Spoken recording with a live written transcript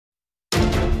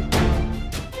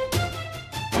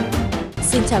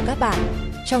Xin chào các bạn.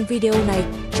 Trong video này,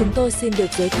 chúng tôi xin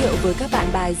được giới thiệu với các bạn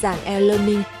bài giảng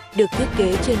e-learning được thiết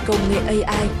kế trên công nghệ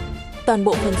AI. Toàn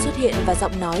bộ phần xuất hiện và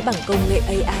giọng nói bằng công nghệ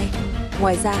AI.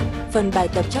 Ngoài ra, phần bài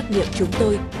tập trắc nghiệm chúng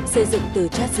tôi xây dựng từ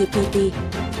ChatGPT.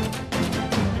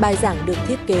 Bài giảng được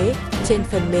thiết kế trên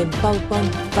phần mềm PowerPoint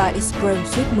và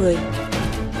Spreadsheet 10.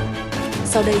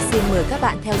 Sau đây xin mời các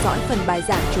bạn theo dõi phần bài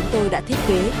giảng chúng tôi đã thiết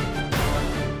kế.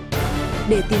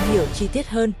 Để tìm hiểu chi tiết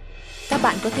hơn, các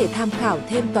bạn có thể tham khảo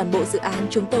thêm toàn bộ dự án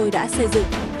chúng tôi đã xây dựng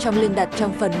trong link đặt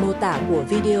trong phần mô tả của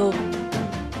video.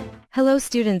 Hello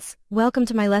students, welcome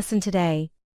to my lesson today.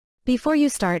 Before you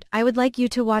start, I would like you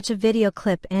to watch a video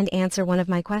clip and answer one of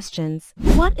my questions.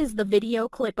 What is the video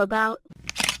clip about?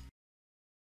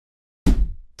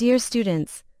 Dear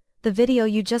students, the video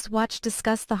you just watched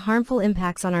discussed the harmful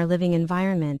impacts on our living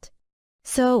environment.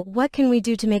 So, what can we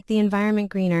do to make the environment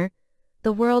greener,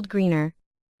 the world greener?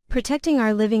 Protecting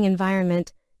our living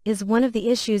environment is one of the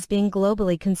issues being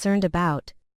globally concerned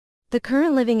about. The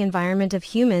current living environment of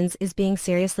humans is being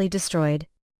seriously destroyed.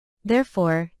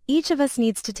 Therefore, each of us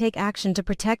needs to take action to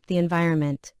protect the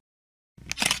environment.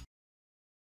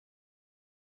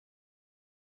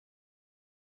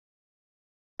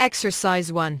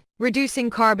 Exercise 1. Reducing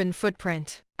carbon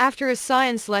footprint. After a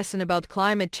science lesson about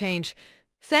climate change,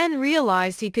 Then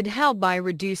realized he could help by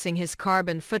reducing his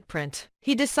carbon footprint.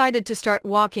 He decided to start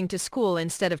walking to school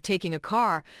instead of taking a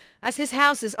car, as his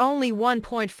house is only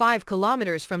 1.5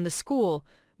 kilometers from the school.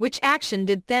 Which action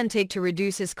did Then take to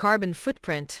reduce his carbon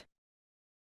footprint?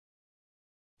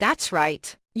 That's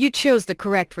right. You chose the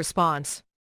correct response.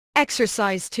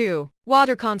 Exercise 2.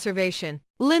 Water conservation.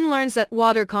 Lynn learns that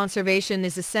water conservation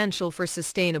is essential for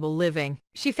sustainable living.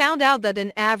 She found out that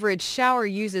an average shower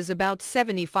uses about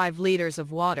 75 liters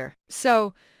of water.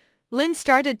 So, Lynn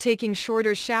started taking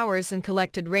shorter showers and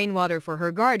collected rainwater for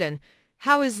her garden.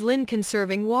 How is Lynn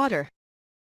conserving water?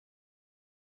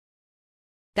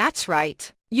 That's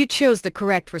right. You chose the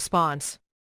correct response.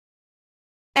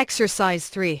 Exercise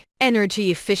 3.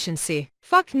 Energy efficiency.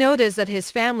 Fuck noticed that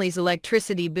his family's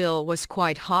electricity bill was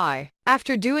quite high.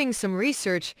 After doing some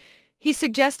research, he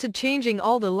suggested changing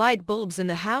all the light bulbs in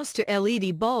the house to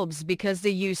LED bulbs because they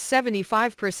use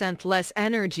 75% less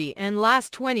energy and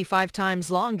last 25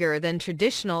 times longer than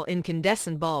traditional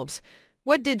incandescent bulbs.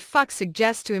 What did Fuck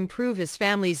suggest to improve his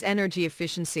family's energy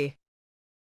efficiency?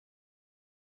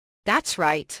 That's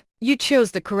right. You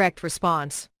chose the correct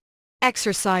response.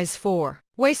 Exercise 4.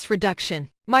 Waste reduction.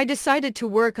 Mai decided to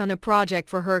work on a project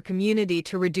for her community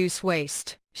to reduce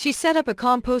waste. She set up a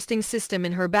composting system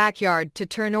in her backyard to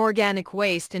turn organic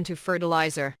waste into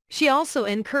fertilizer. She also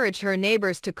encouraged her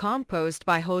neighbors to compost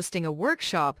by hosting a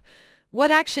workshop. What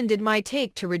action did Mai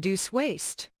take to reduce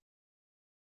waste?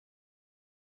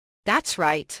 That's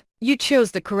right. You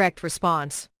chose the correct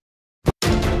response.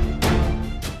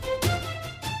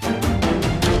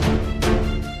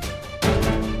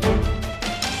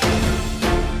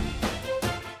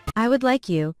 I would like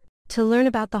you to learn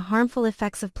about the harmful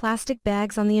effects of plastic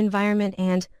bags on the environment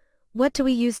and what do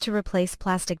we use to replace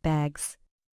plastic bags.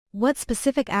 What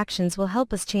specific actions will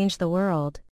help us change the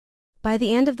world? By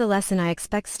the end of the lesson, I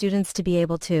expect students to be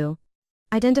able to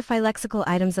identify lexical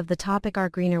items of the topic Our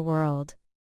Greener World.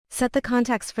 Set the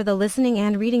context for the listening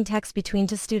and reading text between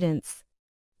two students.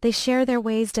 They share their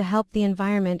ways to help the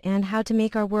environment and how to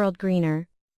make our world greener.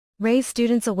 Raise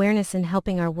students' awareness in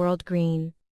helping our world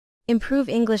green. Improve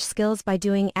English skills by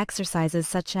doing exercises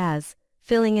such as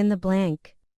filling in the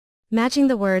blank, matching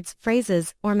the words,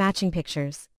 phrases, or matching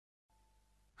pictures.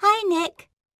 Hi, Nick.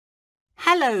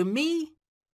 Hello, Me.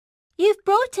 You've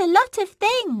brought a lot of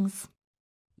things.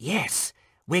 Yes,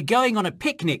 we're going on a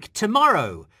picnic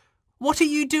tomorrow. What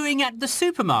are you doing at the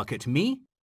supermarket, Me?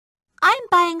 I'm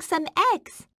buying some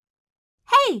eggs.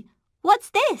 Hey, what's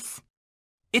this?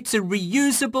 It's a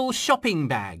reusable shopping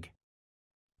bag.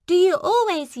 Do you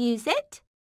always use it?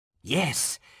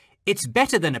 Yes, it's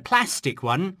better than a plastic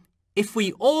one. If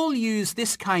we all use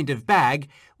this kind of bag,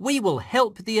 we will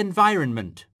help the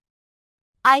environment.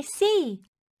 I see.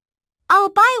 I'll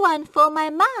buy one for my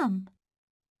mum.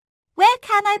 Where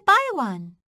can I buy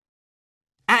one?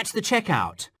 At the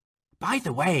checkout. By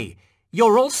the way,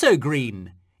 you're also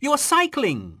green. You're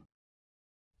cycling.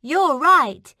 You're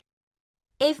right.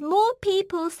 If more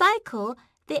people cycle,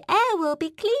 the air will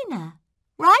be cleaner.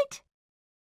 Right?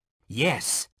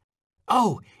 Yes.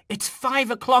 Oh, it's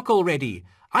 5 o'clock already.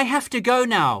 I have to go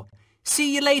now.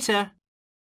 See you later.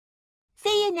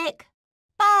 See you, Nick.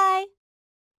 Bye.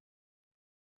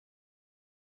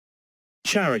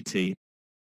 Charity.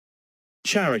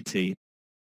 Charity.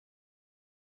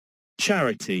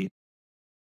 Charity.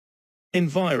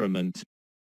 Environment.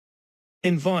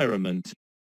 Environment.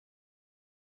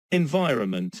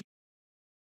 environment,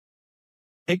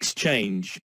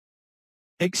 exchange,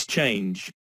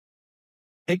 exchange,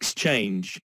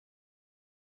 exchange,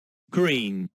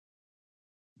 green,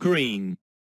 green,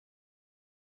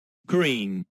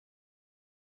 green,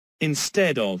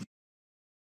 instead of,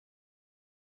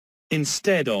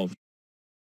 instead of,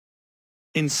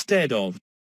 instead of,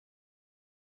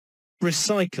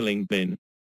 recycling bin,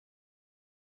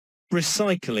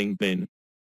 recycling bin,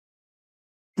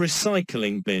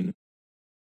 recycling bin,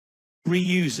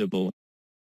 reusable,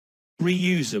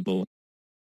 reusable,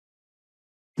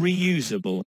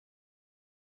 reusable,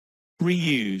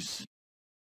 reuse,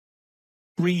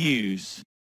 reuse,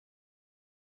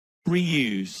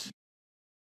 reuse,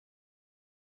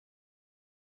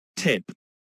 tip,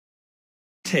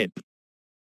 tip,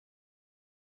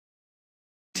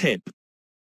 tip.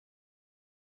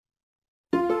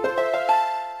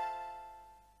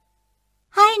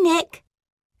 Hi, Nick.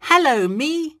 Hello,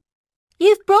 me.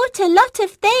 You've brought a lot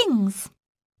of things.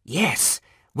 Yes,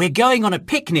 we're going on a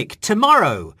picnic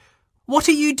tomorrow. What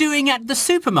are you doing at the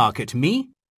supermarket, me?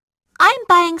 I'm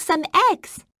buying some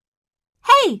eggs.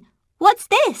 Hey, what's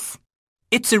this?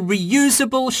 It's a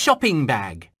reusable shopping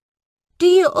bag. Do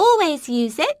you always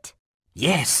use it?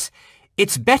 Yes,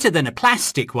 it's better than a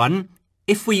plastic one.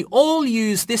 If we all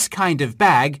use this kind of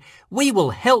bag, we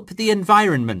will help the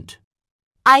environment.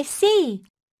 I see.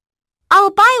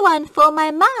 I'll buy one for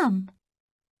my mum.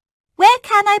 Where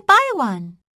can I buy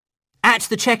one? At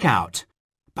the checkout.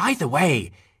 By the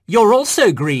way, you're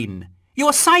also green.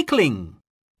 You're cycling.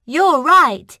 You're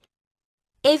right.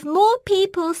 If more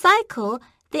people cycle,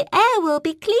 the air will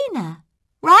be cleaner,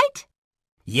 right?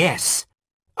 Yes.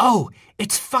 Oh,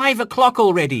 it's 5 o'clock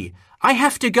already. I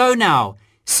have to go now.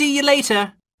 See you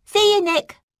later. See you,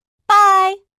 Nick.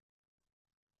 Bye.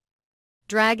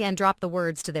 Drag and drop the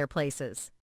words to their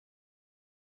places.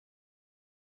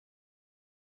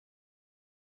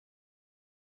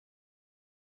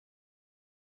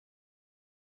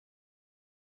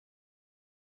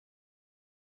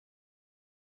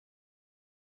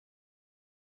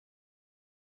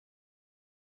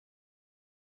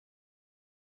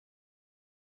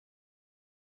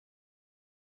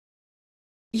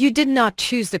 You did not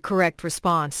choose the correct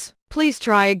response. Please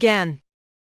try again.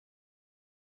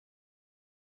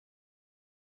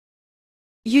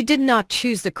 You did not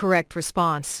choose the correct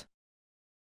response.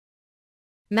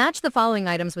 Match the following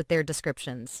items with their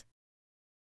descriptions.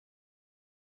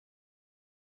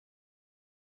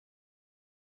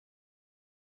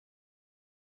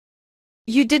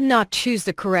 You did not choose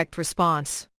the correct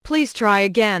response. Please try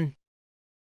again.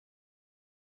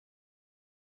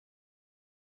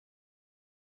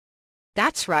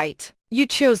 That's right. You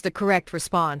chose the correct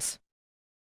response.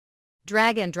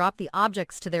 Drag and drop the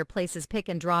objects to their places. Pick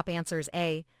and drop answers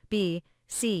A, B,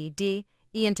 C, D,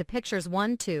 E into pictures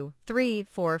 1, 2, 3,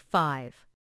 4, 5.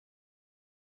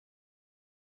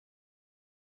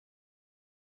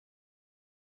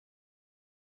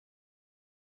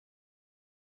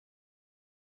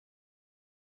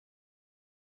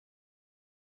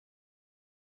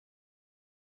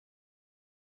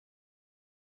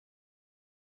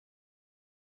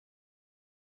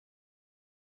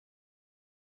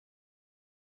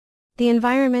 The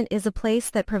environment is a place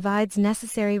that provides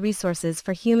necessary resources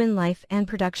for human life and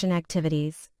production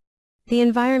activities. The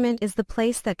environment is the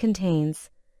place that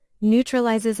contains,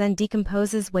 neutralizes and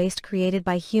decomposes waste created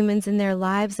by humans in their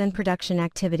lives and production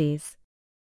activities.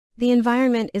 The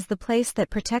environment is the place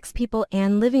that protects people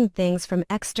and living things from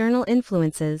external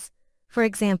influences. For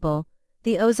example,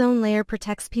 the ozone layer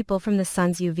protects people from the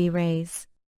sun's UV rays.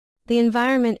 The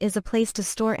environment is a place to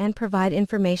store and provide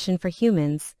information for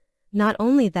humans. Not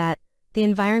only that, the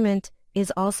environment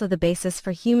is also the basis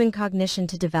for human cognition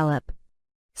to develop.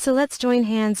 So let's join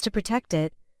hands to protect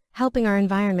it, helping our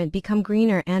environment become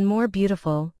greener and more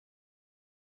beautiful.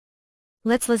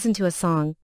 Let's listen to a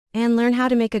song and learn how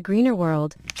to make a greener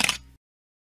world.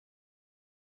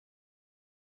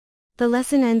 The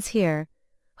lesson ends here.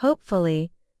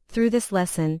 Hopefully, through this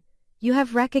lesson, you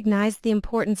have recognized the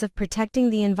importance of protecting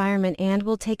the environment and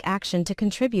will take action to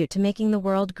contribute to making the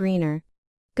world greener.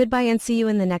 Goodbye and see you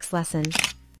in the next lesson.